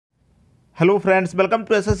Hello friends, welcome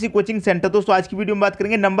to SSC coaching centre. दोस्तों आज की वीडियो में बात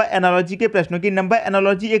करेंगे नंबर एनालॉजी के प्रश्नों की। नंबर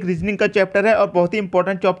एनालॉजी एक रीजनिंग का चैप्टर है और बहुत ही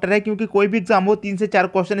इंपॉर्टेंट चैप्टर है, क्योंकि कोई भी एग्जाम हो 3 से 4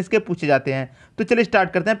 क्वेश्चन इसके पूछे जाते हैं। तो चलिए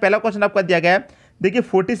स्टार्ट करते हैं। पहला क्वेश्चन आपका दिया गया है, देखिए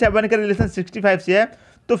 47 का रिलेशन 65 से है,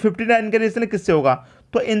 तो 59 का रिलेशन किससे होगा।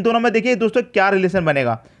 तो इन दोनों में देखिए दोस्तों क्या रिलेशन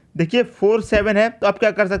बनेगा। देखिए 47 है तो आप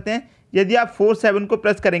क्या कर सकते हैं, यदि आप 47 को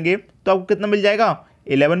प्लस करेंगे तो आपको कितना मिल जाएगा,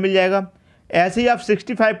 11 मिल जाएगा। ऐसे ही आप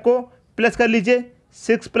 65 को प्लस कर लीजिए,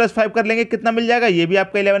 6 + 5 कर लेंगे, कितना मिल जाएगा, ये भी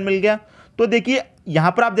आपका 11 मिल गया। तो देखिए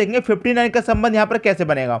यहाँ पर आप देखेंगे 59 का संबंध यहाँ पर कैसे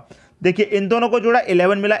बनेगा। देखिए इन दोनों को जोड़ा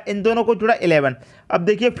 11 मिला, इन दोनों को जोड़ा 11। अब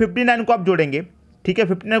देखिए 59 को आप जोड़ेंगे, ठीक है,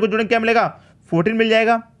 59 को जोड़ेंगे क्या मिलेगा, 14 मिल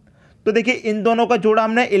जाएगा। तो देखिए इन दोनों का जोड़ा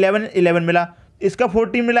हमने 11 मिला, इसका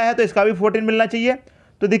 14 मिला है तो इसका भी 14 मिलना चाहिए।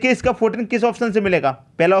 तो देखिए इसका 14 किस ऑप्शन से मिलेगा,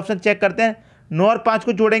 पहला ऑप्शन चेक करते हैं। 9 और 5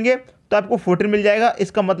 को जोड़ेंगे तो आपको 14 मिल जाएगा,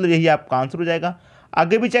 इसका मतलब यही आपका आंसर हो जाएगा।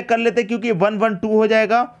 आगे भी चेक कर लेते हैं, क्योंकि 112 हो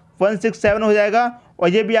जाएगा, 167 हो जाएगा और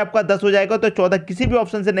ये भी आपका 10 हो जाएगा। तो 14 किसी भी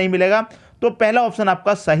ऑप्शन से नहीं मिलेगा, तो पहला ऑप्शन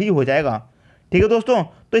आपका सही हो जाएगा। ठीक है दोस्तों,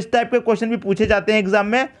 तो इस टाइप के क्वेश्चन भी पूछे जाते हैं एग्जाम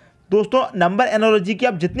में। दोस्तों नंबर एनालॉजी की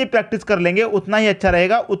आप जितनी प्रैक्टिस कर लेंगे उतना ही अच्छा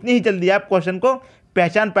रहेगा, उतनी ही जल्दी आप क्वेश्चन को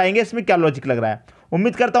पहचान पाएंगे इसमें क्या लॉजिक लग रहा है।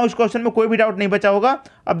 उम्मीद करता हूँ इस क्वेश्चन में कोई भी डाउट नहीं बचा होगा।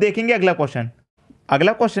 अब देखेंगे अगला क्वेश्चन।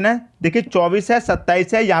 अगला क्वेश्चन है, देखिए 24 है,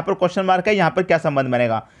 27 है, यहाँ पर क्वेश्चन मार्क है, यहाँ पर क्या संबंध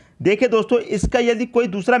बनेगा। देखिए दोस्तों इसका यदि कोई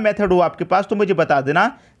दूसरा मेथड हो आपके पास तो मुझे बता देना।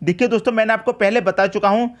 देखिए दोस्तों मैंने आपको पहले बता चुका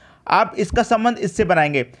हूँ, आप इसका संबंध इससे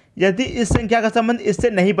बनाएंगे। यदि इस संख्या का संबंध इससे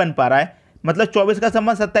नहीं बन पा रहा है, मतलब 24 का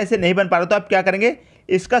संबंध 27 से नहीं बन पा रहा, तो आप क्या करेंगे,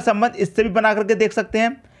 इसका संबंध इससे भी बना करके देख सकते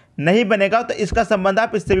हैं। नहीं बनेगा तो इसका संबंध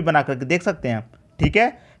आप इससे भी बना करके देख सकते हैं। ठीक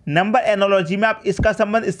है, नंबर एनालॉजी में आप इसका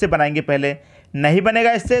संबंध इससे बनाएंगे, पहले नहीं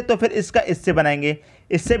बनेगा इससे तो फिर इसका इससे बनाएंगे,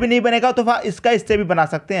 इससे भी नहीं बनेगा तो इसका इससे भी बना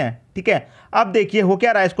सकते हैं। ठीक है, अब देखिए हो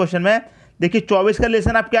क्या रहा है इस क्वेश्चन में। देखिए 24 का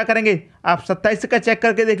रिलेशन आप क्या करेंगे, आप 27 का चेक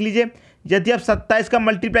करके देख लीजिए। यदि आप 27 का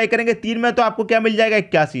मल्टीप्लाई करेंगे 3 में तो आपको क्या मिल जाएगा,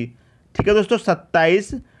 81। ठीक है दोस्तों,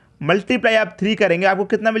 27 मल्टीप्लाई आप 3 करेंगे, आपको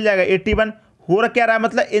कितना मिल जाएगा, 81। हो क्या रहा है,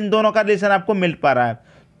 मतलब इन दोनों का रिलेशन आपको मिल पा रहा है।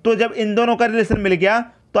 तो जब इन दोनों का रिलेशन मिल गया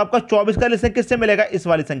तो आपका 24 का रिलेशन किससे मिलेगा, इस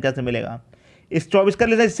वाली संख्या से मिलेगा। इस 24 का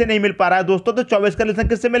रिलेशन इससे नहीं मिल पा रहा है दोस्तों, तो 24 का रिलेशन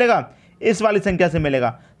किससे मिलेगा, इस वाली संख्या से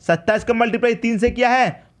मिलेगा। 27 का मल्टीप्लाई 3 से किया है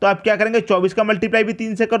तो आप क्या करेंगे, 24 का मल्टीप्लाई भी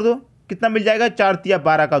 3 से कर दो, कितना मिल जाएगा, 4 ×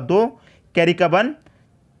 12 का 2, कैरी का 1,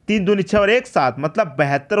 3 दूनी 6 और 1 7, मतलब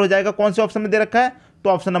 72 हो जाएगा। कौन से ऑप्शन में दे रखा है, तो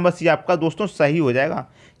ऑप्शन नंबर सी आपका दोस्तों सही हो जाएगा।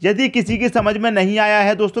 यदि किसी की समझ में नहीं आया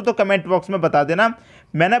है दोस्तों तो कमेंट बॉक्स में बता देना।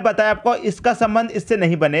 मैंने बताया आपको इसका संबंध इससे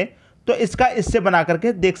नहीं बने तो इसका इससे बना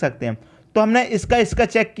करके देख सकते हैं। तो हमने इसका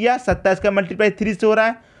चेक किया, 27 का मल्टीप्लाई 3 से हो रहा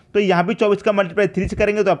है, तो यहाँ भी 24 का मल्टीप्लाई 3 से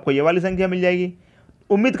करेंगे तो आपको ये वाली संख्या मिल जाएगी।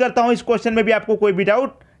 उम्मीद करता हूँ इस क्वेश्चन में भी आपको कोई भी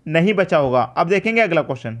डाउट नहीं बचा होगा। अब देखेंगे अगला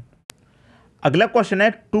क्वेश्चन। अगला क्वेश्चन है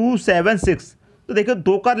 276। तो देखिए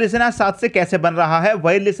 2 का रिलेशन है 7 से कैसे बन रहा है,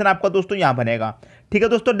 वही रिलेशन आपका दोस्तों यहाँ बनेगा। ठीक है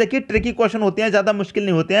दोस्तों, देखिए ट्रिकी क्वेश्चन होते हैं, ज़्यादा मुश्किल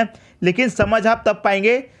नहीं होते हैं, लेकिन समझ आप तब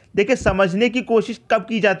पाएंगे। देखिए समझने की कोशिश कब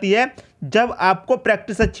की जाती है, जब आपको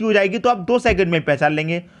प्रैक्टिस अच्छी हो जाएगी तो आप 2 सेकंड में पहचान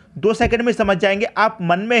लेंगे, 2 सेकंड में समझ जाएंगे। आप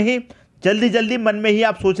मन में ही जल्दी मन में ही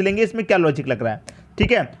आप सोच लेंगे इसमें क्या लॉजिक लग रहा है।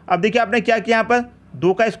 ठीक है, अब देखिए आपने क्या किया, यहाँ पर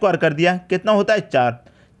 2 का स्क्वायर कर दिया, कितना होता है 4,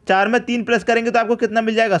 4 में 3 प्लस करेंगे तो आपको कितना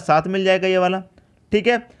मिल जाएगा, 7 मिल जाएगा ये वाला। ठीक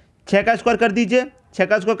है, 6 का स्क्वायर कर दीजिए, 6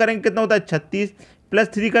 का स्क्वायर करेंगे कितना होता है 36, प्लस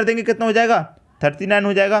 3 कर देंगे कितना हो जाएगा, 39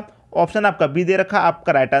 हो जाएगा। ऑप्शन आपका बी दे रखा,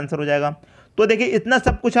 आपका राइट आंसर हो जाएगा। तो देखिए इतना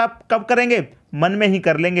सब कुछ आप कब करेंगे, मन में ही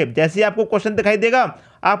कर लेंगे। जैसे ही आपको क्वेश्चन दिखाई देगा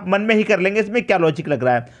आप मन में ही कर लेंगे इसमें क्या लॉजिक लग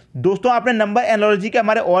रहा है। दोस्तों आपने नंबर एनालॉजी के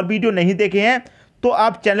हमारे और वीडियो नहीं देखे हैं तो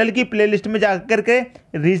आप चैनल की प्लेलिस्ट में जाकर के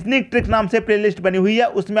रीजनिंग ट्रिक नाम से प्लेलिस्ट बनी हुई है,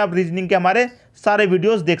 उसमें आप रीजनिंग के हमारे सारे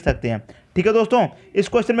वीडियोस देख सकते हैं। ठीक है दोस्तों, इस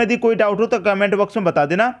क्वेश्चन में यदि कोई डाउट हो तो कमेंट बॉक्स में बता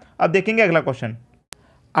देना। अब देखेंगे अगला क्वेश्चन।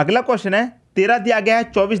 अगला क्वेश्चन है 13 दिया गया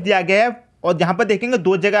है, 24 दिया गया है और यहाँ पर देखेंगे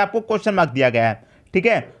 2 जगह आपको क्वेश्चन मार्क दिया गया है। ठीक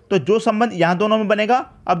है, तो जो संबंध यहाँ दोनों में बनेगा,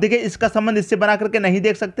 अब देखिए इसका संबंध इससे बना करके नहीं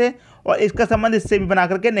देख सकते और इसका संबंध इससे भी बना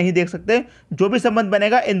करके नहीं देख सकते। जो भी संबंध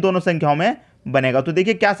बनेगा इन दोनों संख्याओं में बनेगा। तो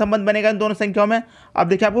देखिए क्या संबंध बनेगा इन दोनों संख्याओं में। अब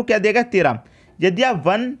देखिए आपको क्या देगा, 13। यदि आप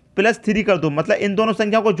 1 + 3 कर दो, मतलब इन दोनों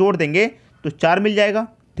संख्याओं को जोड़ देंगे तो 4 मिल जाएगा।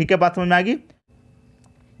 ठीक है, बात समझ में आ गई।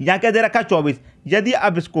 यहाँ क्या दे रखा है 24। यदि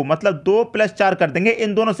आप इसको मतलब 2 + 4 कर देंगे,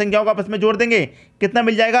 इन दोनों संख्याओं को आपस में जोड़ देंगे, कितना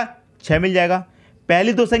मिल जाएगा, 6 मिल जाएगा।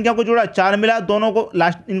 पहली 2 संख्याओं को जोड़ा 4 मिला, दोनों को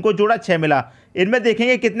लास्ट इनको जोड़ा 6 मिला। इनमें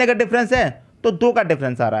देखेंगे कितने का डिफरेंस है, तो 2 का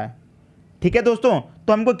डिफरेंस आ रहा है। ठीक है दोस्तों,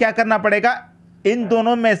 तो हमको क्या करना पड़ेगा, इन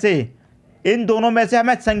दोनों में से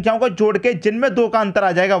हमें संख्याओं को जोड़ के जिनमें 2 का अंतर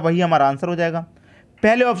आ जाएगा वही हमारा आंसर हो जाएगा।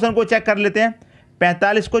 पहले ऑप्शन को चेक कर लेते हैं।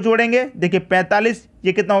 45 को जोड़ेंगे, देखिए 45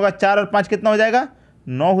 ये कितना होगा, 4 और 5 कितना हो जाएगा,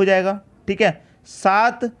 9 हो जाएगा। ठीक है,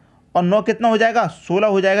 7 और 9 कितना हो जाएगा 16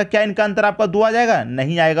 हो जाएगा। क्या इनका अंतर आपका 2 आ जाएगा?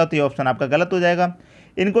 नहीं आएगा, तो ये ऑप्शन आपका गलत हो जाएगा।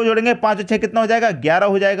 इनको जोड़ेंगे 5 और 6 कितना हो जाएगा 11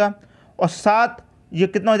 हो जाएगा। और 7 ये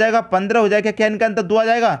कितना हो जाएगा 15 हो जाएगा। क्या इनका अंतर 2 आ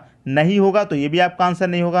जाएगा? नहीं होगा, तो ये भी आपका आंसर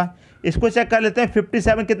नहीं होगा। इसको चेक कर लेते हैं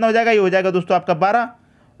 57 कितना हो जाएगा, ये हो जाएगा दोस्तों आपका 12।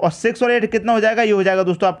 और 6 और 8 कितना हो जाएगा, ये हो जाएगा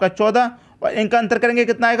दोस्तों आपका 14। और इनका अंतर करेंगे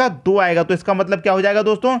कितना आएगा 2 आएगा। तो इसका मतलब क्या हो जाएगा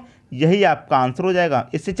दोस्तों, यही आपका आंसर हो जाएगा।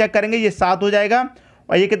 इससे चेक करेंगे ये 7 हो जाएगा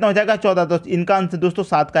और ये कितना हो जाएगा 14। तो इनका आंसर दोस्तों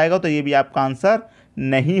 7 का आएगा, तो ये भी आपका आंसर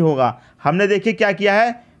नहीं होगा। हमने देखिए क्या किया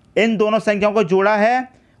है, इन दोनों संख्याओं को जोड़ा है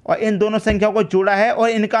और इन दोनों संख्याओं को जोड़ा है और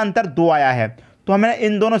इनका अंतर 2 आया है। तो हमने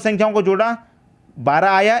इन दोनों संख्याओं को जोड़ा 12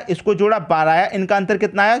 आया, इसको जोड़ा 12 आया, इनका अंतर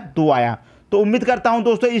कितना आया 2 आया। तो उम्मीद करता हूं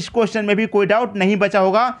दोस्तों इस क्वेश्चन में भी कोई डाउट नहीं बचा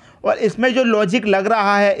होगा और इसमें जो लॉजिक लग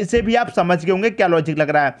रहा है इसे भी आप समझ गए होंगे क्या लॉजिक लग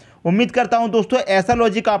रहा है। उम्मीद करता हूं दोस्तों ऐसा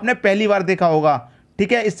लॉजिक आपने पहली बार देखा होगा,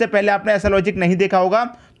 ठीक है, इससे पहले आपने ऐसा लॉजिक नहीं देखा होगा।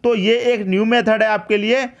 तो ये एक न्यू मेथड है आपके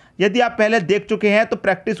लिए। यदि आप पहले देख चुके हैं तो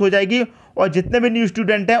प्रैक्टिस हो जाएगी और जितने भी न्यू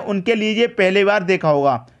स्टूडेंट हैं उनके लिए ये पहली बार देखा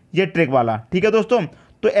होगा ये ट्रिक वाला, ठीक है दोस्तों।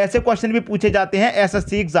 तो ऐसे क्वेश्चन भी पूछे जाते हैं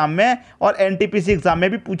एसएससी एग्जाम में और एनटीपीसी एग्जाम में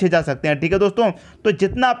भी पूछे जा सकते हैं, ठीक है दोस्तों। तो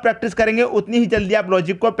जितना आप प्रैक्टिस करेंगे उतनी ही जल्दी आप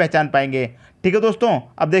लॉजिक को पहचान पाएंगे, ठीक है दोस्तों।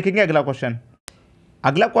 अब देखेंगे अगला क्वेश्चन।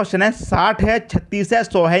 अगला क्वेश्चन है 60 है 36 है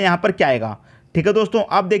 100 है, यहाँ पर क्या आएगा, ठीक है दोस्तों।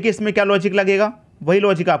 आप देखिए इसमें क्या लॉजिक लगेगा, वही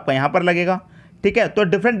लॉजिक आपका यहाँ पर लगेगा, ठीक है। तो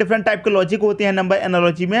डिफरेंट टाइप के लॉजिक होते हैं नंबर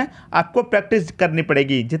एनालॉजी में, आपको प्रैक्टिस करनी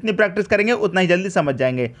पड़ेगी। जितनी प्रैक्टिस करेंगे उतना ही जल्दी समझ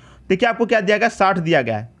जाएंगे। देखिए आपको क्या दिया गया 60 दिया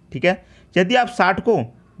गया है, ठीक है। यदि आप 60 को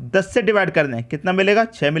 10 से डिवाइड कर दें कितना मिलेगा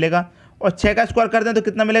 6 मिलेगा। और 6 का स्क्वायर कर दें तो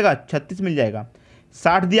कितना मिलेगा 36 मिल जाएगा।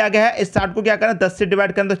 60 दिया गया है, इस 60 को क्या करें 10 से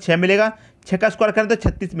डिवाइड करें तो 6 मिलेगा, 6 का स्क्वायर करें तो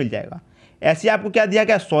 36 मिल जाएगा। ऐसे आपको क्या दिया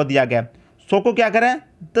गया 100 दिया गया, 100 को क्या करें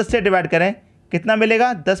 10 से डिवाइड करें कितना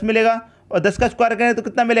मिलेगा 10 मिलेगा। और 10 का स्क्वायर करें तो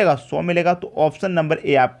कितना मिलेगा 100 मिलेगा। तो ऑप्शन नंबर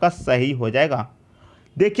ए आपका सही हो जाएगा।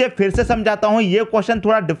 देखिए फिर से समझाता हूँ, ये क्वेश्चन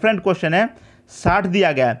थोड़ा डिफरेंट क्वेश्चन है। 60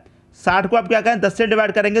 दिया गया है, 60 को आप क्या करें 10 से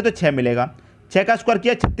डिवाइड करेंगे तो 6 मिलेगा, 6 का स्क्वायर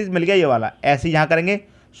किया 36 मिल गया ये वाला। ऐसे यहाँ करेंगे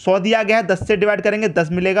 100 दिया गया है, 10 से डिवाइड करेंगे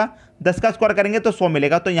 10 मिलेगा, 10 का स्क्वायर करेंगे तो 100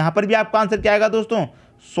 मिलेगा। तो यहाँ पर भी आपका आंसर क्या आएगा दोस्तों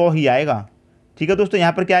 100 ही आएगा, ठीक है दोस्तों।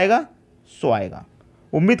 यहाँ पर क्या आएगा 100 आएगा।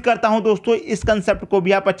 उम्मीद करता हूँ दोस्तों इस कंसेप्ट को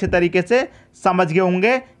भी आप अच्छे तरीके से समझ गए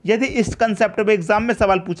होंगे। यदि इस कंसेप्ट पे एग्जाम में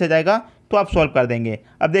सवाल पूछा जाएगा तो आप सॉल्व कर देंगे।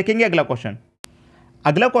 अब देखेंगे अगला क्वेश्चन।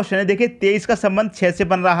 अगला क्वेश्चन है देखिए 23 का संबंध 6 से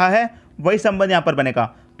बन रहा है, वही संबंध यहाँ पर बनेगा।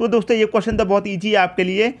 तो दोस्तों ये क्वेश्चन तो बहुत ईजी है आपके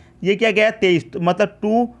लिए। ये क्या गया है 23, तो मतलब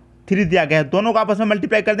 2 3 दिया गया है, दोनों को आपस में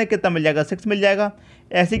मल्टीप्लाई कर दें कितना मिल जाएगा 6 मिल जाएगा।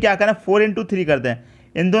 ऐसे क्या करें 4 × 3 कर दें,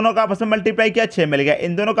 इन दोनों का आपस में मल्टीप्लाई किया 6 मिल गया,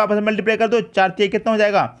 इन दोनों का आपस में मल्टीप्लाई कर दो 4 3 कितना हो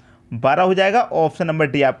जाएगा 12 हो जाएगा। ऑप्शन नंबर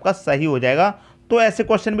डी आपका सही हो जाएगा। तो ऐसे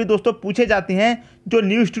क्वेश्चन भी दोस्तों पूछे जाते हैं, जो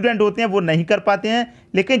न्यू स्टूडेंट होते हैं वो नहीं कर पाते हैं,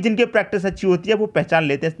 लेकिन जिनकी प्रैक्टिस अच्छी होती है वो पहचान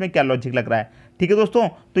लेते हैं इसमें क्या लॉजिक लग रहा है, ठीक है दोस्तों।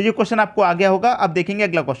 तो ये क्वेश्चन आपको आ गया होगा। अब देखेंगे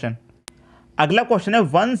अगला क्वेश्चन। अगला क्वेश्चन है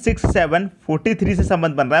 167 43 से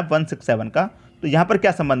संबंध बन रहा है 167 का। तो यहाँ पर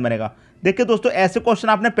क्या संबंध बनेगा। देखिए दोस्तों ऐसे क्वेश्चन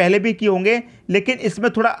आपने पहले भी किए होंगे, लेकिन इसमें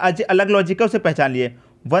थोड़ा अलग लॉजिक है, उसे पहचान लिए।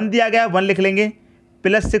 1 दिया गया 1 लिख लेंगे,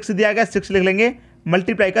 प्लस 6 दिया गया 6 लिख लेंगे,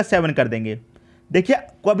 मल्टीप्लाई का 7 कर देंगे। देखिए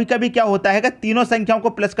कभी कभी क्या होता है कि तीनों संख्याओं को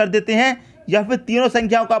प्लस कर देते हैं या फिर तीनों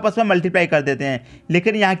संख्याओं को आपस में मल्टीप्लाई कर देते हैं,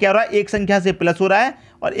 लेकिन यहाँ क्या हो रहा है एक संख्या से प्लस हो रहा है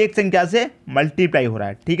और एक संख्या से मल्टीप्लाई हो रहा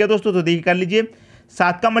है, ठीक है दोस्तों। तो देखिए कर लीजिए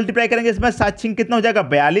 7 का मल्टीप्लाई करेंगे इसमें 7 6 कितना हो जाएगा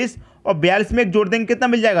 42 और 42 में एक जोड़ देंगे कितना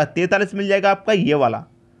मिल जाएगा 43 मिल जाएगा आपका ये वाला।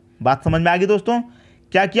 बात समझ में आ गई दोस्तों।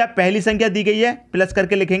 क्या किया पहली संख्या दी गई है प्लस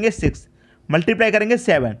करके लिखेंगे 6, मल्टीप्लाई करेंगे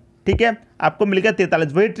 7, ठीक है आपको मिल गया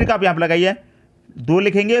 43। वही ट्रिक आप यहाँ पर लगाइए, 2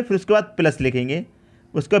 लिखेंगे फिर उसके बाद प्लस लिखेंगे,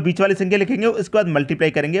 उसके बाद बीच वाली संख्या लिखेंगे, उसके बाद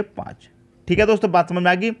मल्टीप्लाई करेंगे 5, ठीक है दोस्तों। बात समझ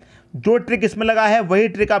में आ गई। जो ट्रिक इसमें लगा है वही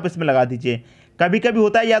ट्रिक आप इसमें लगा दीजिए। कभी कभी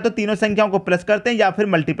होता है या तो तीनों संख्याओं को प्लस करते हैं या फिर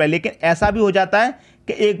मल्टीप्लाई, लेकिन ऐसा भी हो जाता है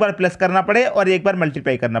कि एक बार प्लस करना पड़े और एक बार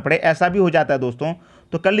मल्टीप्लाई करना पड़े, ऐसा भी हो जाता है दोस्तों।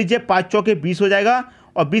 तो कर लीजिए 5 चौके 20 हो जाएगा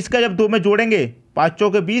और 20 का जब 2 में जोड़ेंगे 5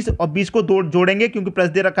 चौके 20 और 20 को 2 जोड़ेंगे क्योंकि प्लस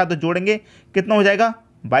दे रखा है तो जोड़ेंगे कितना हो जाएगा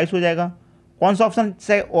 22 हो जाएगा। कौन सा ऑप्शन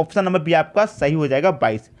से ऑप्शन नंबर बी आपका सही हो जाएगा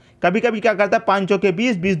 22। कभी कभी क्या करता है 5 चौके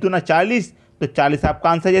 20 20 दूना 40, तो 40 आपका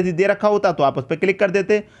आंसर यदि दे रखा होता तो आप उस पर क्लिक कर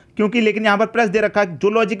देते क्योंकि, लेकिन यहाँ पर प्लस दे रखा है, जो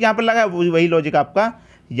लॉजिक यहाँ पर लगा है वही लॉजिक आपका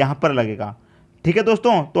यहाँ पर लगेगा, ठीक है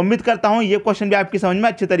दोस्तों। तो उम्मीद करता हूँ ये क्वेश्चन भी आपकी समझ में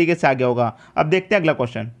अच्छे तरीके से आ गया होगा। अब देखते हैं अगला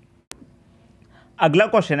क्वेश्चन। अगला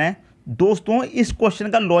क्वेश्चन है दोस्तों इस क्वेश्चन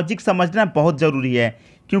का लॉजिक समझना बहुत ज़रूरी है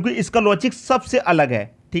क्योंकि इसका लॉजिक सबसे अलग है,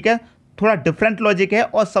 ठीक है, थोड़ा डिफरेंट लॉजिक है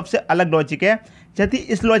और सबसे अलग लॉजिक है। यदि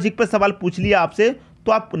इस लॉजिक पर सवाल पूछ लिया आपसे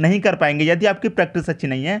तो आप नहीं कर पाएंगे, यदि आपकी प्रैक्टिस अच्छी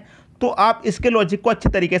नहीं है तो आप इसके लॉजिक को अच्छे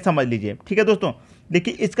तरीके से समझ लीजिए, ठीक है दोस्तों।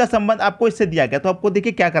 देखिए इसका संबंध आपको इससे दिया गया तो आपको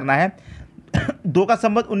देखिए क्या करना है 2 का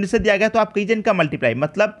संबंध 19 से दिया गया तो आप कीजिए इनका मल्टीप्लाई,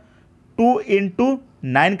 मतलब 2 इंटू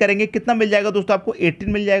 9 करेंगे कितना मिल जाएगा दोस्तों, आपको 18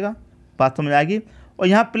 मिल जाएगा। बात समझ आ गई। और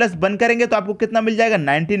यहाँ प्लस 1 करेंगे तो आपको कितना मिल जाएगा,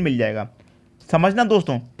 19 मिल जाएगा। समझना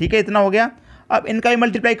दोस्तों, ठीक है, इतना हो गया। अब इनका ही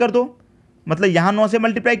मल्टीप्लाई कर दो, मतलब यहाँ 9 से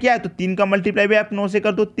मल्टीप्लाई किया है तो 3 का मल्टीप्लाई भी आप 9 से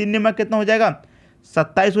कर दो। 3 में कितना हो जाएगा,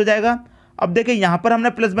 27 हो जाएगा। अब देखिए यहाँ पर हमने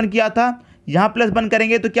 +1 किया था, यहाँ +1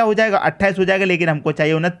 करेंगे तो क्या हो जाएगा, 28 हो जाएगा, लेकिन हमको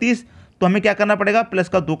चाहिए 29, तो हमें क्या करना पड़ेगा, प्लस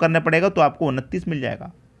का 2 करना पड़ेगा, तो आपको 29 मिल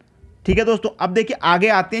जाएगा। ठीक है दोस्तों, अब देखिए आगे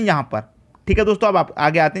आते हैं यहाँ पर। ठीक है दोस्तों, अब आप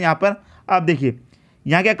आगे आते हैं यहाँ पर। अब देखिए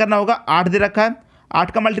यहाँ क्या करना होगा, 8 दे रखा है,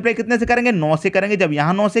 8 का मल्टीप्लाई कितने से करेंगे, 9 से करेंगे। जब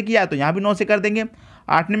यहाँ 9 से किया है तो यहाँ भी 9 से कर देंगे।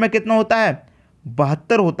 8 में कितना होता है,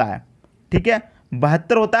 72 होता है। ठीक है,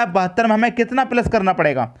 72 होता है। 72 में हमें कितना प्लस करना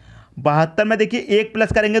पड़ेगा, 72 में देखिए 1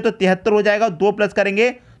 प्लस करेंगे तो 73 हो जाएगा, 2 प्लस करेंगे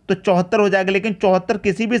तो 74 हो जाएगा। लेकिन 74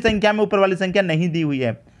 किसी भी संख्या में ऊपर वाली संख्या नहीं दी हुई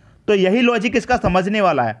है, तो यही लॉजिक इसका समझने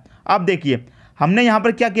वाला है। अब देखिए हमने यहाँ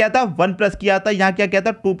पर क्या किया था, 1 प्लस किया था, यहाँ क्या किया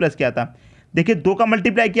था, 2 प्लस किया था। देखिए 2 का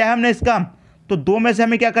मल्टीप्लाई किया है हमने इसका, तो 2 में से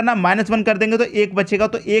हमें क्या करना, -1 कर देंगे तो 1 बचेगा,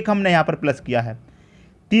 तो 1 हमने यहाँ पर प्लस किया है।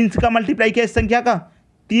 3 का मल्टीप्लाई किया इस संख्या का,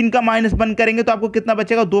 3 का -1 करेंगे तो आपको कितना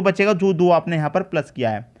बचेगा, 2 बचेगा, जो 2 आपने यहाँ पर प्लस किया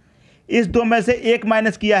है। इस 2 में से 1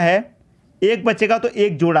 माइनस किया है, 1 बचेगा तो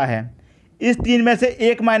 1 जोड़ा है। इस 3 में से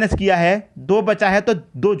 1 माइनस किया है, 2 बचा है तो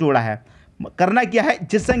 2 जोड़ा है। करना क्या है,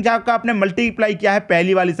 जिस संख्या का आपने मल्टीप्लाई किया है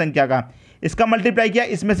पहली वाली संख्या का, इसका मल्टीप्लाई किया,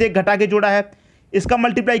 इसमें से 1 घटा के जोड़ा है, इसका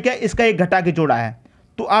मल्टीप्लाई किया, इसका 1 घटा के जोड़ा है।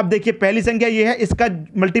 तो आप देखिए पहली संख्या ये है, इसका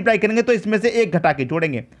मल्टीप्लाई करेंगे तो इसमें से 1 घटा के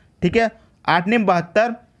जोड़ेंगे। ठीक है, 8 ने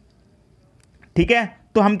 72। ठीक है,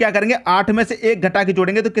 तो हम क्या करेंगे, 8 में से 1 घटा के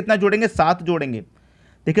जोड़ेंगे तो कितना जोड़ेंगे, 7 जोड़ेंगे।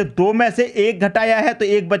 देखिए 2 में से 1 घटाया है तो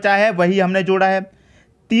 1 बचा है, वही हमने जोड़ा है।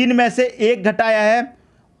 3 में से 1 घटाया है,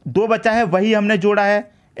 2 बचा है, वही हमने जोड़ा है।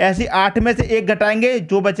 ऐसे 8 में से 1 घटाएंगे,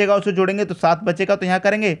 जो बचेगा उसे जोड़ेंगे तो 7 बचेगा, तो यहाँ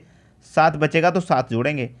करेंगे 7 बचेगा तो 7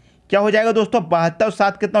 जोड़ेंगे। क्या हो जाएगा दोस्तों, 72 और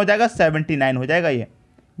 7 कितना हो जाएगा, 79 हो जाएगा। ये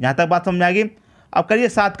यहाँ तक बात समझ आ गई। अब करिए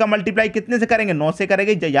 7 का मल्टीप्लाई कितने से करेंगे, 9 से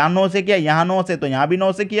करेंगे। यहाँ 9 से किया, यहाँ 9 से, तो यहाँ भी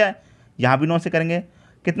 9 से किया है, यहाँ भी 9 से करेंगे।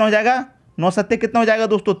 कितना हो जाएगा, 9 सत्ते कितना हो जाएगा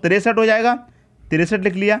दोस्तों, 63 हो जाएगा। 63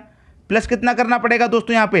 लिख लिया। प्लस कितना करना पड़ेगा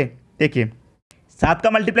दोस्तों, यहाँ पे देखिए 7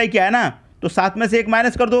 का मल्टीप्लाई किया है ना, तो 7 में से 1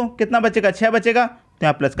 माइनस कर दो, कितना बचेगा, 6 बचेगा, तो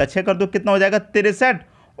यहाँ प्लस का 6 कर दो, कितना हो जाएगा, 63,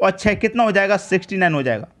 और 6 कितना हो जाएगा, 69 हो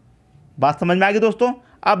जाएगा। बात समझ में आ गई दोस्तों।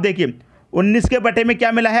 अब देखिए 19 के बटे में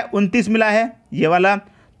क्या मिला है, 29 मिला है, ये वाला।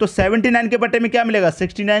 तो 79 के बटे में क्या मिलेगा,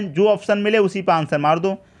 69। जो ऑप्शन मिले उसी पर आंसर मार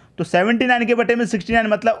दो। तो 79 के बटे में 69,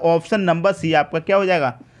 मतलब ऑप्शन नंबर सी आपका क्या हो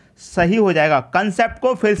जाएगा, सही हो जाएगा। कंसेप्ट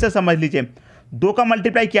को फिर से समझ लीजिए। 2 का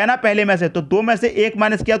मल्टीप्लाई किया ना पहले में से, तो 2 में से 1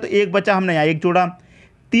 माइनस किया तो 1 बचा, हमने यहाँ 1 जोड़ा।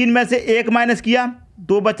 3 में से 1 माइनस किया,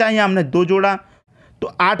 2 बचा, यहाँ हमने 2 जोड़ा।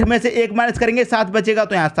 तो 8 में से 1 माइनस करेंगे, 7 बचेगा,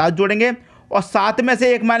 तो यहाँ 7 जोड़ेंगे। और 7 में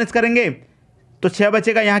से 1 माइनस करेंगे तो 6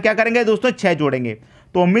 बचेगा, यहाँ क्या करेंगे दोस्तों, 6 जोड़ेंगे।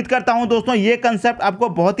 तो उम्मीद करता हूँ दोस्तों ये कंसेप्ट आपको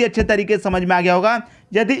बहुत ही अच्छे तरीके से समझ में आ गया होगा।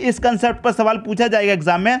 यदि इस कंसेप्ट पर सवाल पूछा जाएगा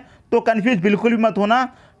एग्जाम में तो कंफ्यूज बिल्कुल भी मत होना।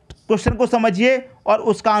 क्वेश्चन को समझिए और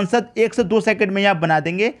उसका आंसर 1 से 2 सेकंड में आप बना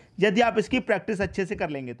देंगे, यदि आप इसकी प्रैक्टिस अच्छे से कर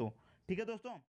लेंगे तो। ठीक है दोस्तों।